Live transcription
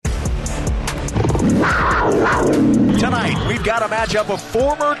We've got a matchup of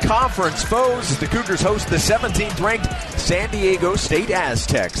former conference foes as the Cougars host the 17th-ranked San Diego State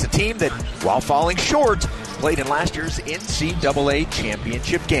Aztecs, a team that, while falling short, played in last year's NCAA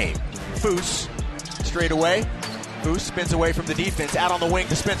championship game. Foose, straight away. Foose spins away from the defense, out on the wing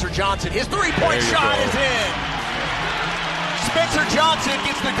to Spencer Johnson. His three-point shot is in. Spencer Johnson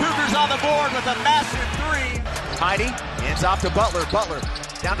gets the Cougars on the board with a massive three. Heide hands off to Butler. Butler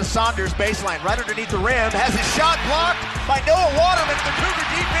down to Saunders, baseline, right underneath the rim. Has his shot blocked by Noah Waterman. The Cougar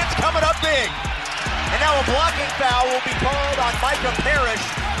defense coming up big. And now a blocking foul will be called on Micah Parrish.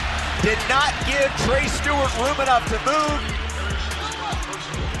 Did not give Trey Stewart room enough to move.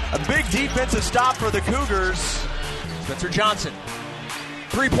 A big defensive stop for the Cougars. Spencer Johnson.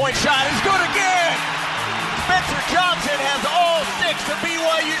 Three-point shot is good again. Spencer Johnson has all 6 of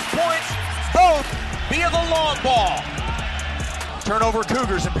BYU's points, both via the long ball. Turnover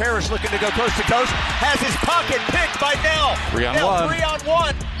Cougars, and Parrish looking to go coast to coast. Has his pocket picked by Nell. 3-on-1.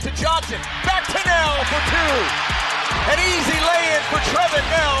 3-on-1 to Johnson. Back to Nell for 2. An easy lay-in for Trevin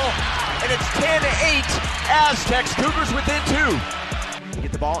Nell. And it's 10-8 Aztecs. Cougars within 2.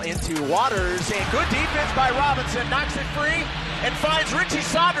 Get the ball into Waters, and good defense by Robinson. Knocks it free and finds Richie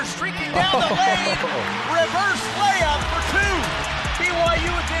Saunders streaking down the lane. Reverse layup for 2.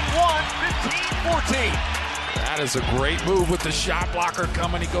 BYU within 1, 15-14. That is a great move with the shot blocker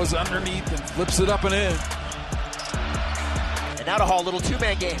coming. He goes underneath and flips it up and in. And now to Hall, little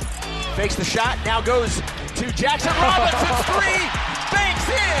two-man game. Fakes the shot, now goes to Jackson Robinson's three. Banks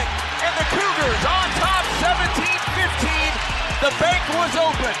in, and the Cougars on top 17-15. The bank was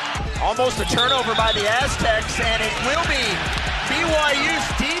open. Almost a turnover by the Aztecs, and it will be BYU's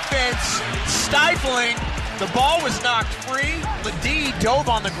defense stifling. The ball was knocked free. Ledee dove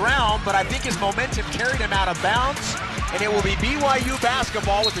on the ground, but I think his momentum carried him out of bounds. And it will be BYU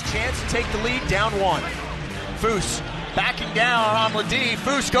basketball with a chance to take the lead down 1. Foose backing down on Ledee.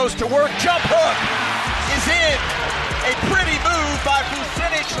 Foose goes to work. Jump hook is in. A pretty move by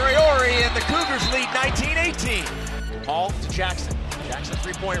Fousseyni Traore, and the Cougars lead 19-18. Hall to Jackson. Jackson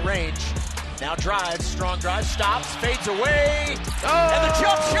three-point range. Now drives, strong drive, stops, fades away. And the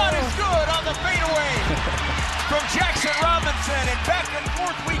jump shot is good on the fadeaway from Jackson Robinson. And back and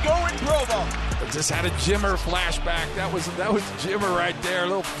forth we go in Provo. Just had a Jimmer flashback. That was Jimmer right there. A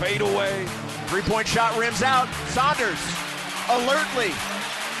little fadeaway. Three-point shot rims out. Saunders alertly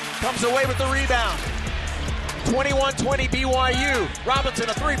comes away with the rebound. 21-20 BYU. Robinson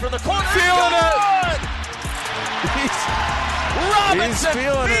a three from the corner. Feeling it. Robinson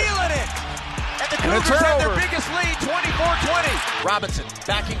feeling it. And the Cougars have their biggest lead, 24-20. Robinson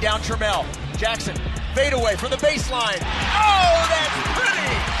backing down Trammell. Jackson, fade away from the baseline. Oh, that's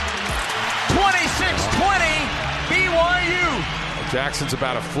pretty! 26-20, BYU. Jackson's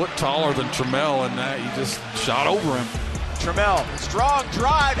about a foot taller than Trammell, and he just shot over him. Trammell, strong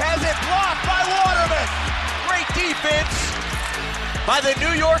drive, has it blocked by Waterman. Great defense by the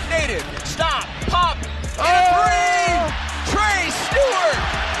New York native. Stop, pop, and a three! Trey Stewart,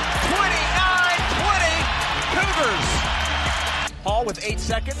 29-20, Cougars. Hall with 8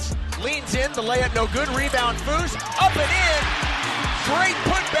 seconds, leans in, the layup no good, rebound Foose, up and in. Great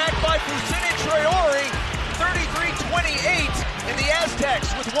putback by Fousseyni Traore, 33-28 in the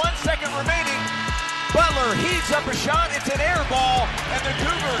Aztecs with 1 second remaining. Butler heaves up a shot, it's an air ball, and the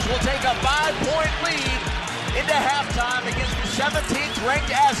Cougars will take a 5-point lead into halftime against the 17th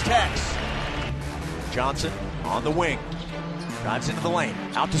ranked Aztecs. Johnson on the wing. Drives into the lane.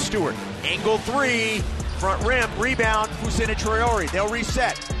 Out to Stewart. Angle three. Front rim. Rebound. Fousseyni Traore. They'll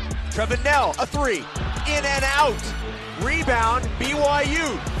reset. Trevin Nell. A three. In and out. Rebound.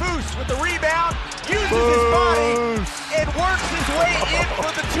 BYU. Foose with the rebound. Uses his body. And works his way in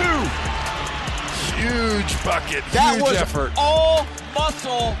for the 2. Huge bucket. That huge was effort. All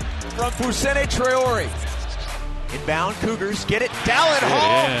muscle from Fousseyni Traore. Inbound. Cougars get it. Dallin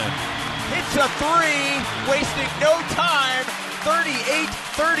Hall. Hits a three. Wasting no time.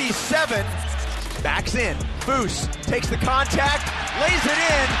 38-37. Backs in. Foose takes the contact, lays it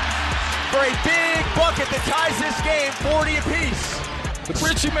in for a big bucket that ties this game 40 apiece. But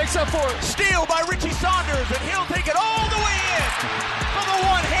Richie makes up for it. Steal by Richie Saunders, and he'll take it all the way in for the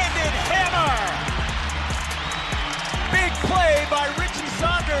one-handed hammer. Big play by Richie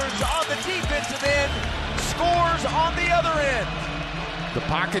Saunders on the defensive end. Scores on the other end. The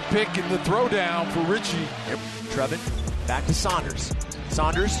pocket pick and the throwdown for Richie. Yep. Trevin. Back to Saunders.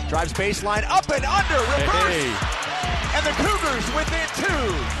 Saunders drives baseline, up and under, reverse. And the Cougars within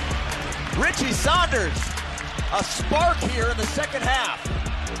 2. Richie Saunders, a spark here in the second half.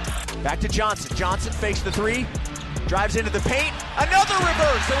 Back to Johnson. Johnson fakes the three, drives into the paint, another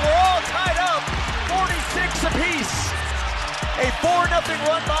reverse, and we're all tied up, 46 apiece.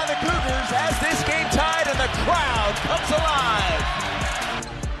 run by the Cougars as this game tied and the crowd comes alive.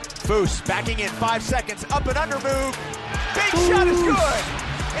 Foose backing in 5 seconds, up and under move. Big shot is good,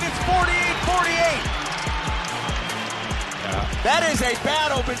 and it's 48-48. That is a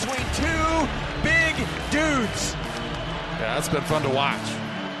battle between two big dudes. Yeah, that's been fun to watch.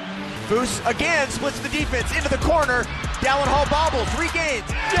 Foose again splits the defense into the corner. Dallin Hall bobbles, regains,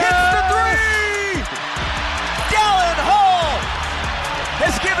 hits the three! Dallin Hall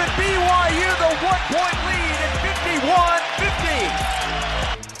has given BYU the 1-point lead at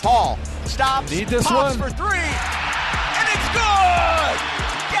 51-50. Hall stops, Need this pops one. for three, and it's good!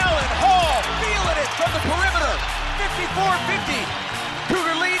 Dallin Hall feeling it from the perimeter. 54-50.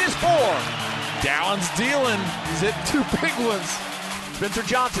 Cougar lead is 4. Dallin's dealing. He's hit 2 big ones. Spencer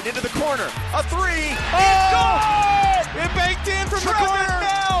Johnson into the corner. A three. Oh! It's good! It banked in from the Trevin corner.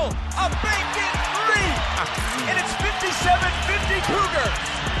 Bell, a banked in three. And it's 57-50 Cougar.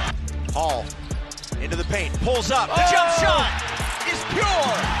 Hall into the paint. Pulls up. The jump shot is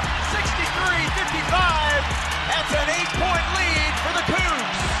pure. 63-55. That's an 8-point lead for the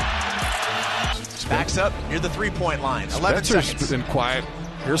Cougs. Backs up near the three-point line. 11 Spencer's seconds. been quiet.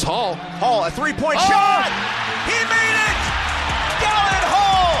 Here's Hall. Hall, a three-point shot. He made it. Dallin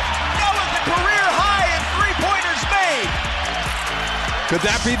Hall. That was the career high in three-pointers made. Could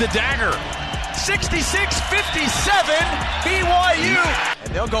that be the dagger? 66-57 BYU.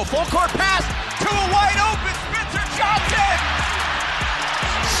 And they'll go full court pass to a wide open Spencer Johnson.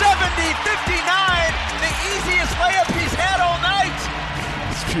 70-59. The easiest layup he's had all night.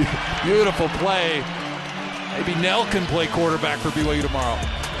 Beautiful play. Maybe Nell can play quarterback for BYU tomorrow.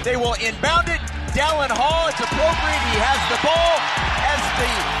 They will inbound it. Dallin Hall, it's appropriate. He has the ball as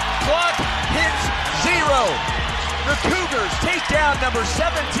the clock hits 0. The Cougars take down number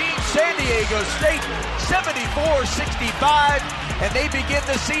 17, San Diego State, 74-65, and they begin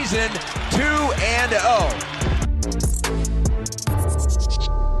the season 2-0.